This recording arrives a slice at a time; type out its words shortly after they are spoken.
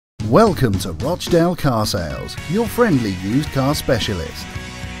Welcome to Rochdale Car Sales, your friendly used car specialist.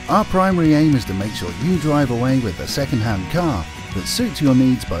 Our primary aim is to make sure you drive away with a second-hand car that suits your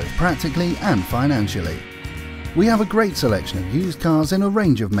needs both practically and financially. We have a great selection of used cars in a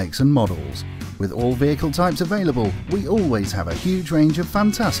range of makes and models. With all vehicle types available, we always have a huge range of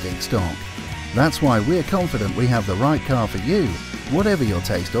fantastic stock. That's why we're confident we have the right car for you, whatever your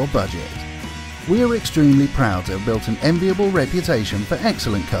taste or budget. We are extremely proud to have built an enviable reputation for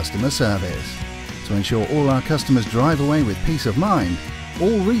excellent customer service. To ensure all our customers drive away with peace of mind,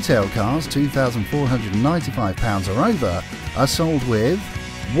 all retail cars £2,495 or over are sold with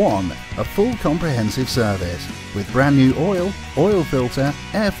 1. A full comprehensive service with brand new oil filter,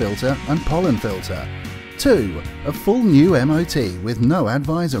 air filter and pollen filter. 2. A full new MOT with no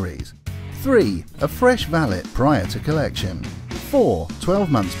advisories. 3. A fresh valet prior to collection. 4.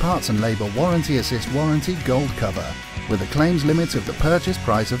 12 months parts and labour warranty assist warranty gold cover with a claims limit of the purchase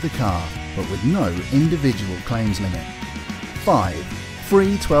price of the car but with no individual claims limit. 5.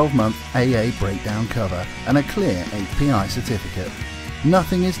 Free 12-month AA breakdown cover and a clear HPI certificate.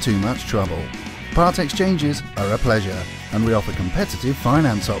 Nothing is too much trouble. Part exchanges are a pleasure and we offer competitive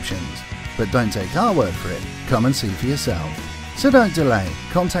finance options. But don't take our word for it, come and see for yourself. So don't delay,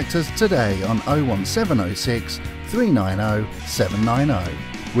 contact us today on 01706 390 790.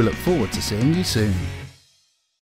 We look forward to seeing you soon.